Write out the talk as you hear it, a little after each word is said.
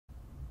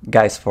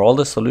Guys, for all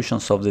the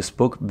solutions of this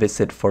book,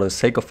 visit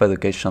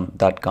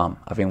forthesakeofeducation.com.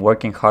 I've been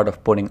working hard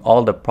of putting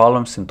all the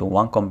problems into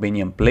one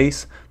convenient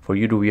place for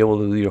you to be able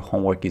to do your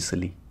homework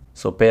easily.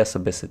 So pay us a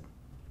visit.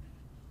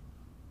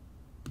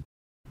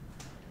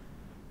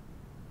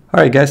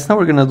 Alright guys, now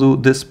we're going to do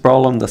this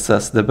problem that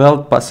says the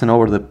belt passing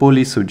over the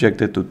pulley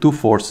subjected to two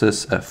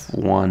forces,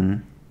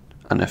 F1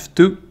 and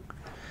F2,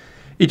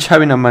 each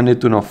having a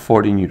magnitude of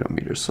 40 Newton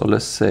meters. So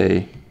let's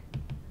say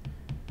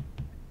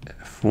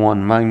F1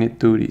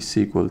 magnitude is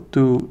equal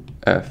to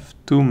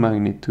F2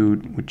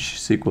 magnitude, which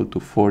is equal to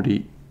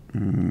 40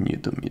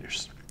 Newton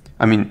meters.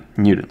 I mean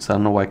newtons, I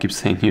don't know why I keep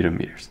saying Newton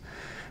meters.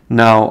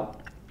 Now,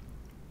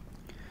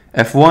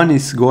 F1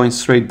 is going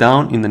straight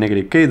down in the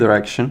negative k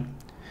direction.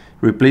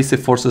 Replace the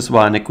forces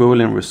by an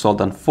equivalent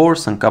resultant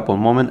force and couple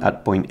moment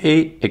at point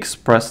A,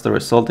 express the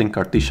result in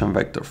Cartesian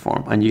vector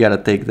form. And you gotta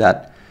take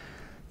that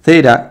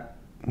theta,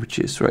 which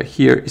is right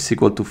here, is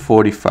equal to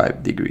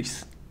 45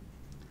 degrees.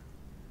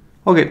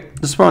 Okay,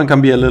 this problem can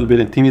be a little bit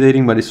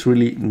intimidating, but it's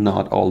really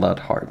not all that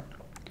hard.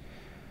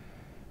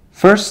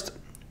 First,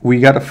 we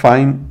gotta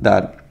find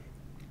that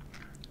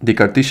the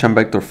Cartesian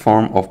vector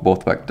form of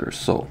both vectors.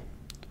 So,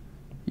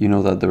 you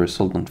know that the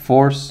resultant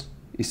force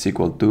is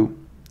equal to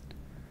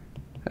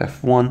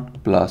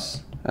F1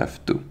 plus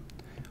F2.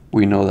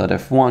 We know that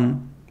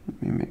F1,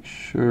 let me make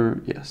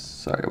sure, yes,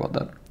 sorry about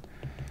that.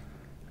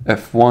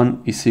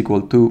 F1 is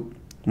equal to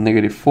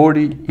negative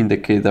 40 in the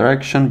k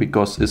direction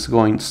because it's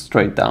going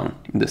straight down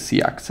in the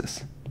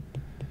z-axis.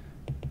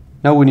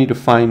 Now we need to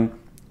find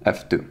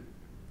F2.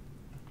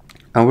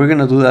 And we're going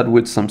to do that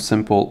with some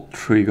simple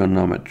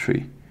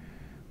trigonometry,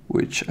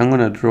 which I'm going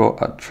to draw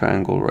a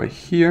triangle right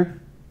here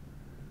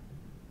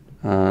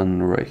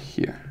and right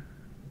here.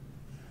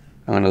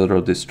 I'm going to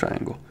draw this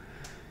triangle.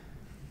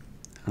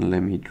 And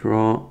let me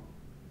draw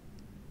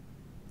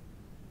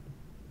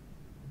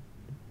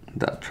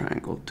that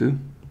triangle too,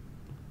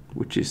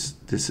 which is,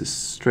 this is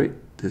straight,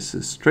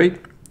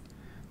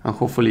 and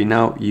hopefully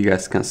now you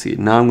guys can see it.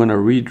 Now I'm going to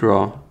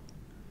redraw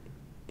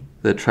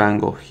the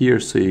triangle here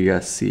so you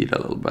guys see it a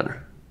little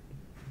better.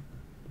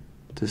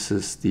 This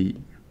is the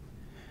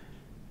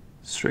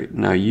straight.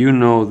 Now you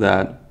know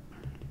that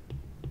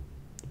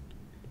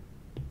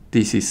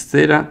this is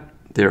theta,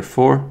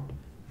 therefore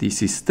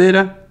this is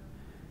theta.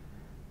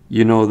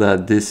 You know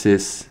that this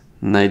is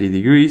 90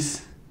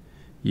 degrees.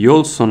 You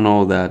also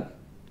know that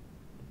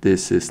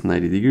this is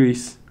 90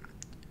 degrees.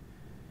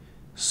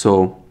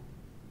 So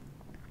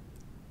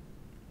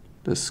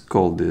let's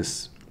call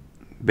this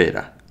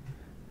beta.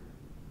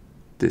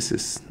 This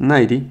is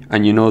 90,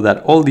 and you know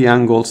that all the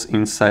angles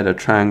inside a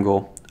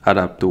triangle add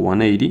up to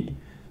 180.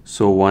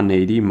 So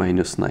 180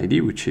 minus 90,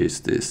 which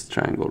is this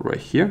triangle right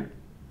here,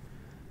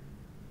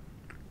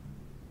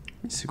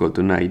 is equal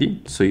to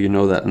 90. So you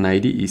know that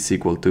 90 is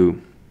equal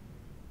to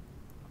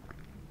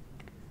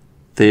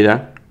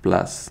theta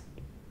plus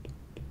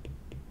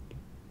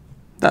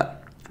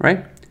that,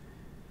 right?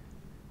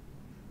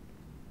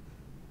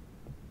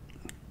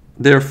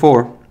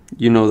 Therefore,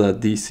 you know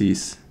that this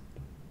is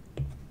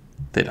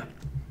theta.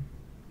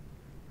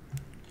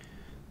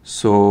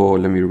 So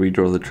let me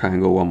redraw the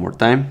triangle one more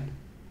time,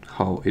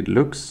 how it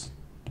looks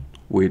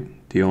with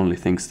the only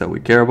things that we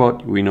care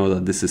about. We know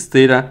that this is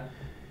theta.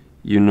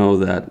 You know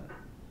that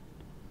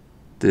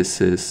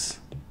this is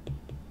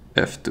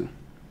F2.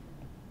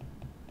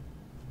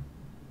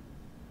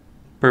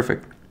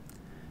 Perfect.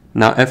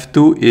 Now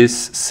F2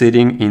 is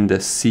sitting in the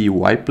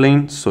CY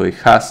plane, so it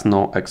has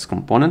no x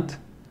component.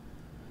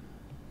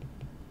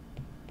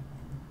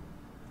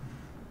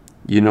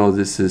 You know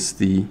this is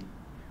the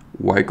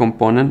y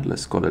component,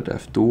 let's call it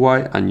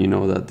F2y, and you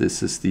know that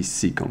this is the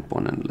c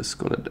component, let's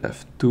call it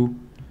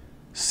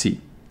F2c.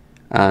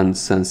 And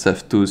since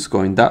F2 is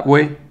going that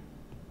way,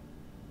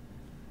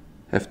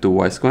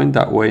 F2y is going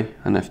that way,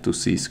 and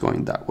F2c is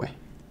going that way.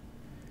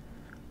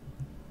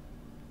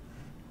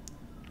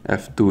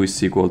 F2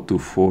 is equal to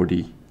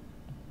 40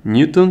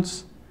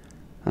 newtons,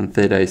 and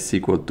theta is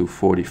equal to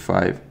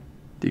 45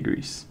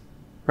 degrees,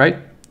 right?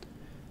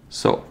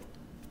 So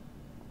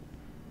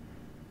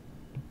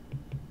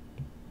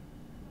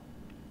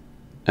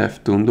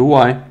F2 on the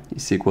y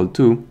is equal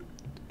to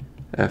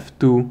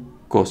F2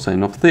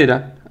 cosine of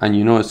theta, and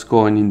you know it's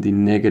going in the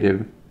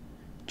negative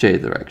j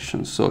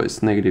direction, so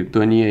it's negative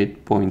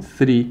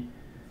 28.3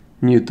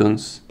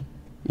 newtons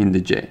in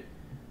the j,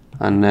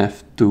 and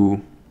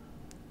F2c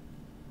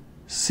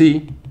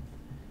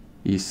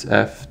is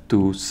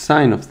F2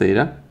 sine of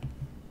theta,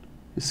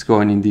 it's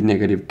going in the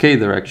negative k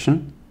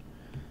direction,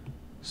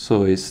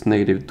 so it's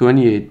negative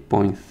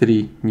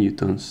 28.3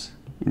 newtons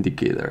in the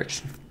k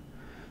direction.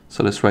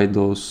 So let's write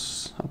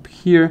those up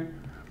here,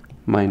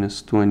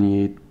 minus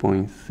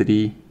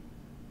 28.3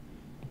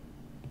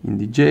 in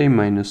the j,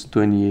 minus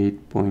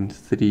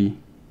 28.3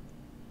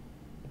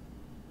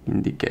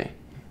 in the k.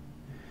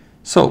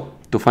 So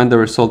to find the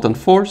resultant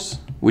force,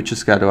 we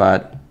just got to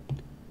add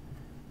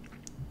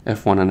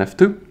F1 and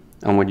F2,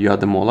 and when you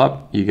add them all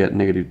up, you get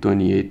negative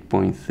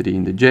 28.3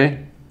 in the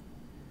j,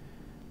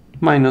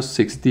 minus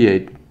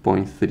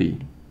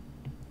 68.3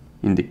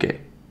 in the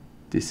k.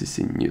 This is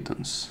in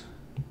newtons.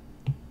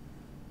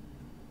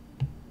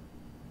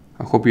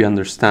 I hope you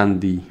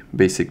understand the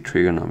basic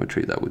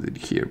trigonometry that we did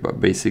here,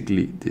 but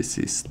basically this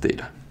is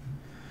theta,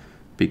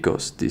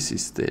 because this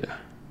is theta.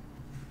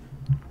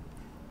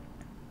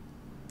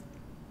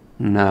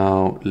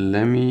 Now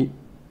let me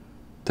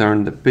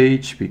turn the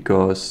page,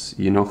 because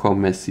you know how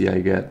messy I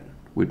get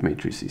with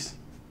matrices.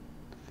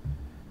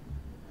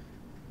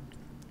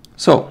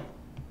 So,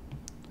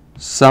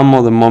 sum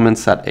of the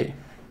moments at A.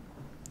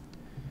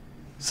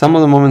 Sum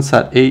of the moments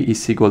at A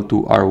is equal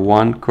to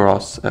R1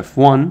 cross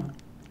F1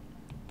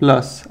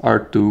 plus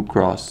R2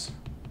 cross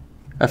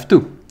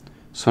F2.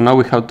 So now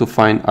we have to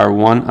find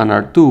R1 and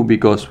R2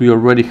 because we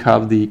already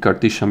have the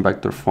Cartesian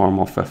vector form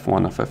of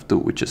F1 of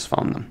F2, which is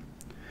found them.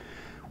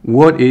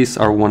 What is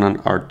R1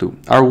 and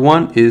R2?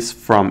 R1 is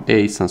from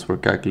A, since we're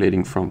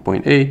calculating from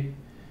point A,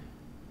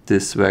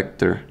 this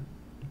vector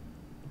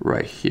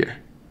right here.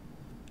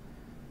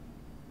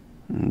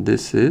 And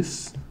this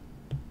is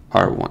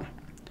R1.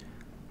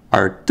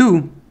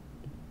 R2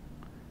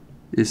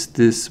 is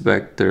this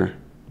vector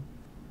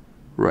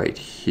right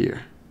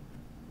here,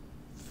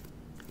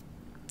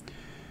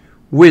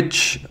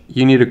 which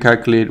you need to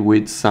calculate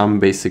with some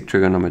basic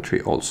trigonometry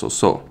also.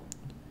 So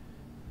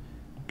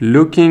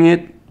looking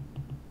it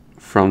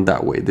from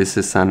that way, this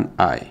is an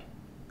I.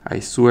 I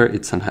swear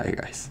it's an I,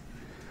 guys.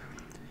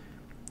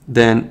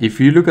 Then if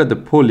you look at the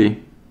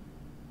pulley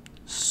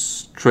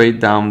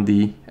straight down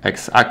the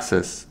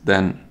x-axis,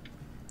 then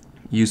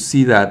you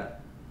see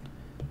that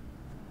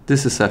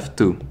this is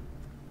F2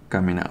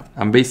 coming out.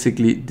 And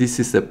basically this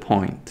is the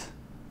point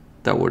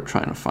that we're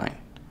trying to find.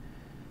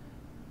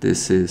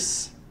 This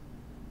is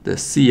the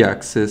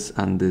z-axis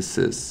and this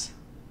is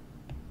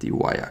the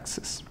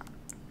y-axis.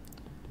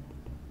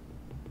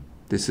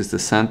 This is the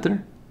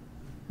center,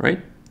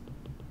 right?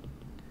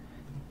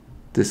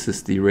 This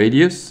is the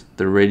radius.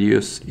 The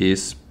radius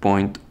is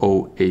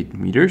 0.08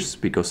 meters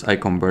because I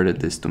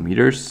converted this to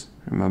meters.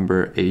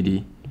 Remember,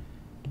 80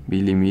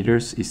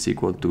 millimeters is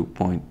equal to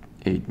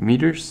 0.8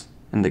 meters.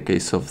 In the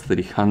case of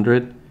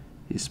 300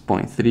 is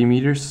 0.3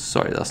 meters.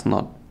 Sorry, that's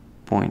not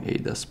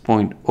 0.8, that's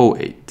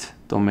 0.08.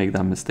 Don't make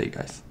that mistake,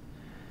 guys.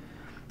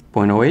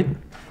 0.08.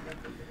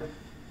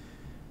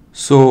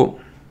 So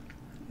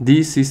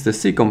this is the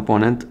z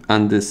component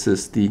and this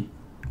is the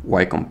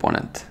y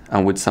component.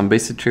 And with some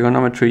basic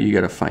trigonometry, you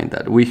gotta find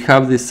that. We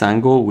have this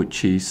angle,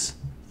 which is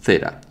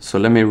theta. So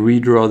let me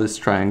redraw this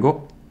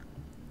triangle.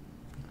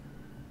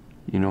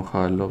 You know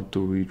how I love to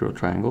redraw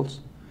triangles.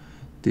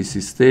 This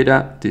is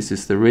theta, this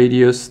is the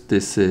radius,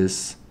 this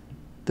is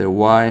the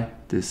y,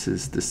 this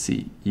is the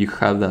z. You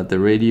have that the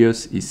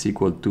radius is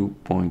equal to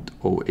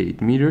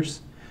 0.08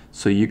 meters.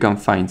 So you can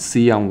find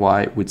z and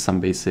y with some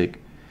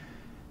basic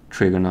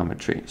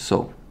trigonometry.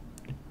 So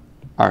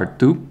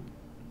R2,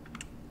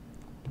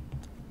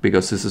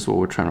 because this is what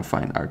we're trying to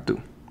find,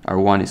 R2.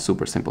 R1 is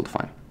super simple to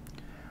find.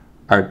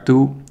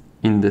 R2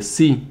 in the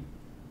z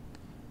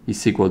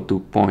is equal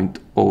to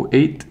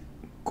 0.08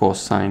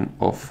 cosine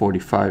of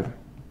 45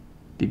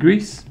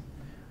 degrees,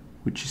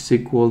 which is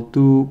equal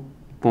to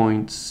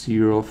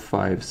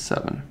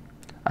 0.057.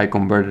 I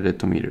converted it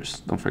to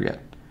meters, don't forget.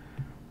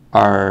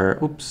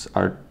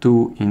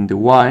 R2 in the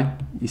y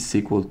is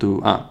equal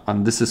to,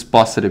 and this is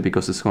positive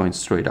because it's going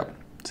straight up.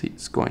 See,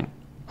 it's going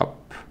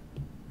up.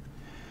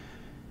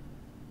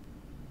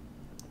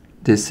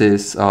 This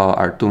is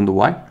R2 in the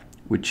y,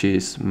 which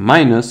is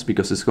minus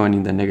because it's going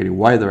in the negative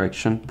y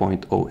direction,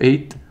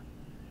 0.08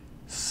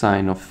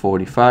 sine of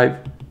 45,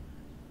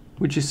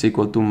 which is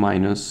equal to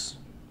minus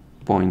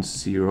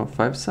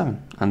 0.057.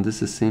 And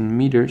this is in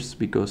meters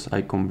because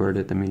I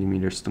converted the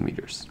millimeters to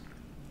meters.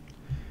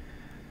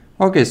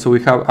 Okay, so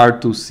we have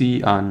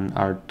R2z and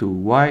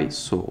R2y.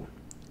 So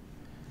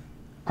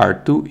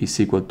R2 is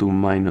equal to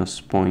minus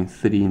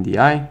 0.3 in the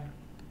I,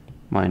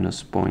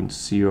 minus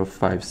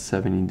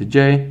 0.057 in the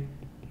j,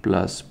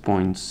 plus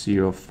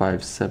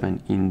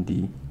 0.057 in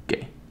the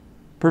k.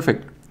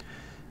 Perfect.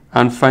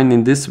 And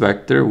finding this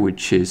vector,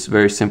 which is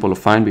very simple to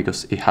find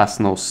because it has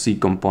no z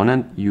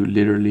component, you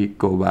literally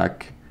go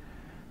back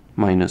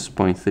minus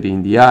 0.3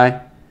 in the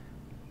I,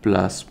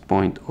 plus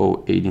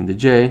 0.08 in the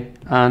j,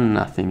 and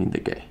nothing in the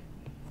k.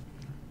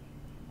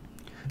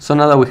 So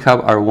now that we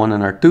have R1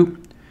 and R2,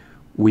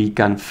 we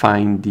can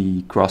find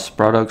the cross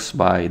products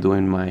by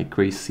doing my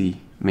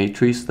crazy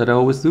matrix that I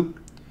always do.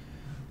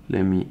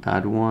 Let me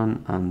add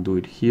one and do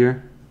it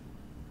here.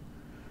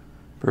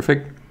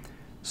 Perfect.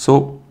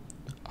 So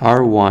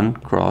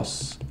R1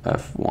 cross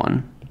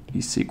F1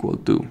 is equal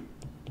to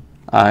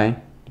I,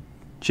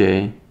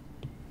 j,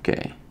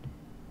 k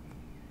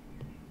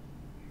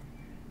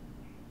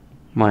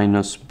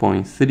minus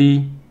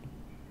 0.3,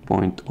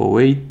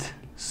 0.08,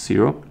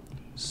 0,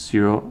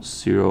 0,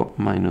 0,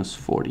 minus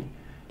 40.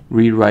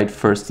 Rewrite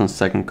first and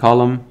second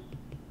column.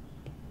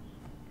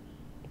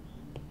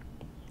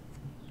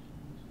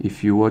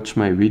 If you watch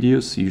my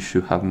videos, you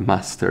should have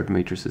mastered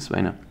matrices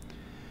by now.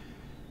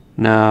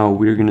 Now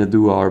we're gonna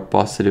do our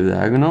positive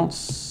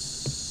diagonals.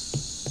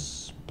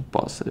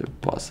 Positive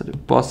positive,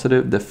 positive,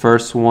 positive. The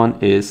first one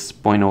is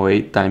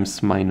 0.08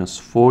 times minus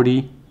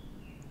 40.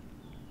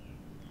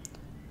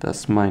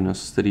 That's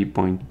minus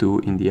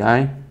 3.2 in the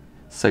I.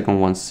 Second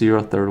one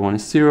 0, third one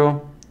is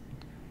 0.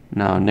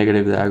 Now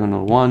negative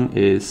diagonal 1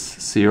 is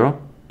 0.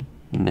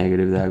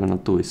 Negative diagonal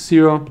 2 is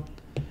 0.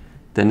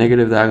 The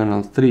negative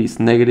diagonal 3 is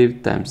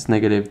negative times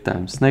negative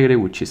times negative,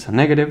 which is a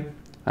negative,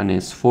 and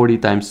it's 40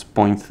 times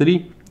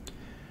 0.3,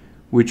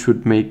 which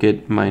would make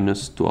it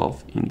minus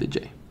 12 in the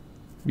j.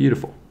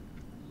 Beautiful.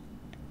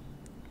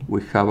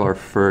 We have our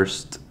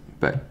first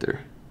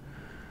vector.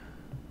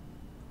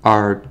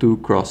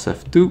 R2 cross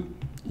F2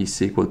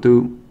 is equal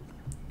to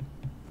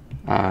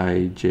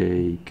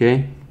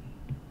ijk.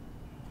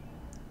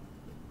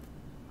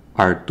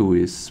 R2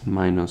 is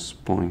minus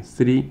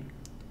 0.3,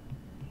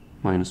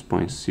 minus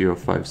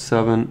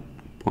 0.057,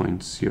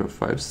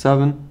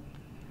 0.057,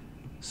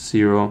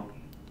 0,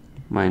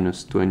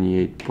 minus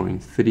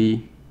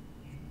 28.3,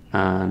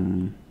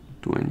 and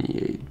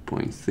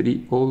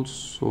 28.3,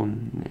 also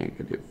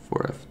negative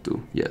for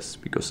F2. Yes,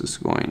 because it's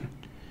going,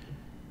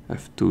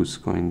 F2 is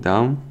going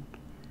down,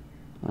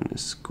 and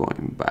it's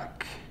going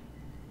back.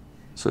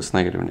 So it's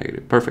negative,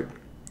 negative. Perfect.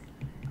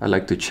 I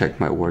like to check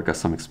my work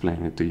as I'm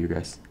explaining it to you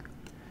guys.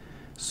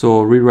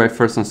 So rewrite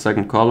first and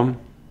second column.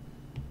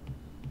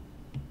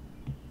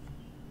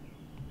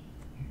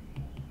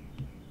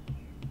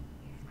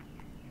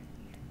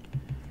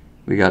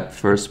 We got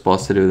first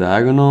positive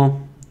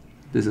diagonal.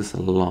 This is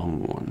a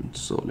long one,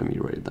 so let me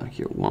write it down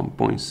here.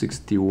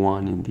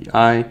 1.61 in the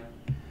I.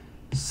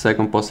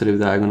 Second positive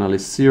diagonal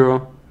is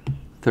 0.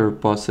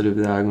 Third positive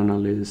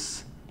diagonal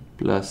is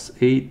plus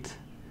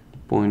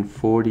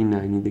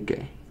 8.49 in the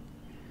K.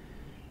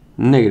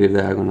 Negative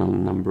diagonal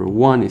number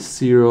 1 is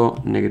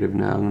 0. Negative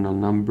diagonal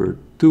number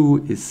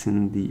 2 is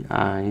in the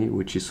I,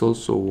 which is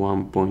also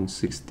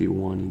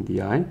 1.61 in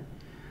the I.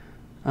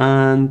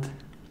 And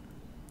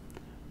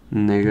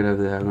negative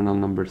diagonal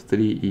number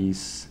 3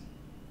 is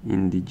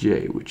in the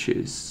J, which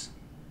is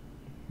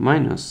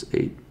minus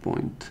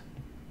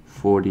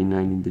 8.49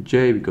 in the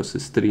J, because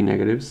it's 3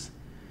 negatives.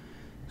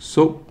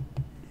 So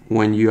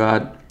when you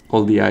add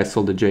all the I's,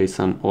 all the J's,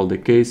 and all the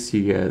K's,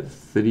 you get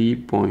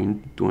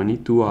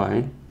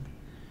 3.22I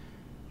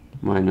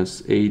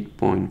minus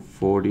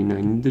 8.49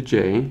 in the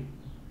J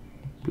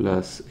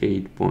plus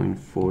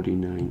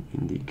 8.49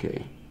 in the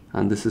K.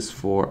 And this is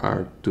for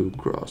R2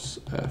 cross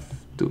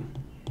F2.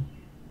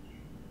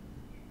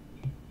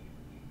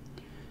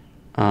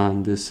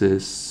 And this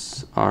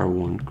is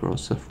R1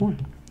 cross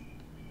F1.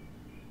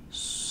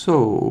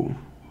 So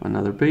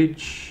another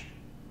page.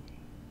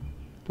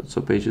 Lots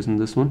of pages in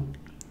this one.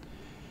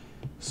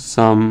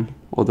 Sum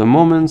of the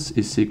moments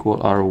is equal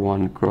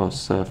R1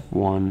 cross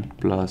F1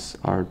 plus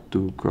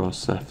R2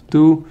 cross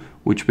F2,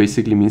 which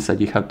basically means that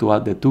you have to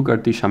add the two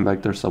Cartesian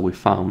vectors that we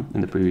found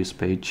in the previous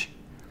page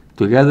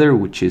together,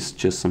 which is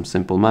just some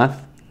simple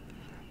math.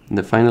 And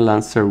the final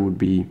answer would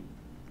be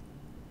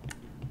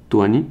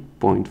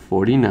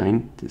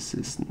 20.49, this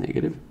is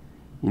negative,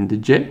 in the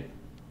J,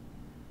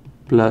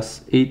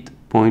 plus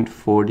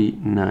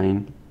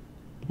 8.49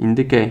 in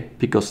the K,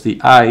 because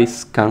the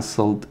I's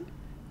cancelled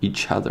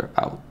each other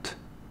out.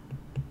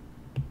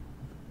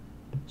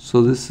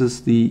 So this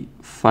is the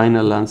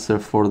final answer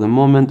for the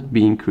moment,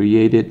 being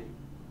created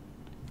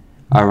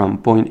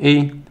around point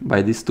A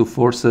by these two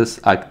forces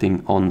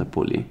acting on the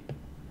pulley.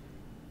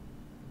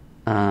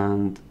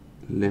 And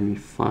let me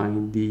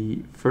find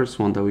the first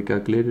one that we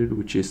calculated,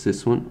 which is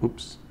this one.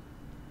 Oops.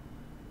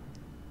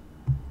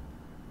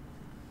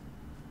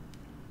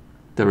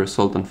 The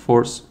resultant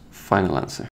force, final answer.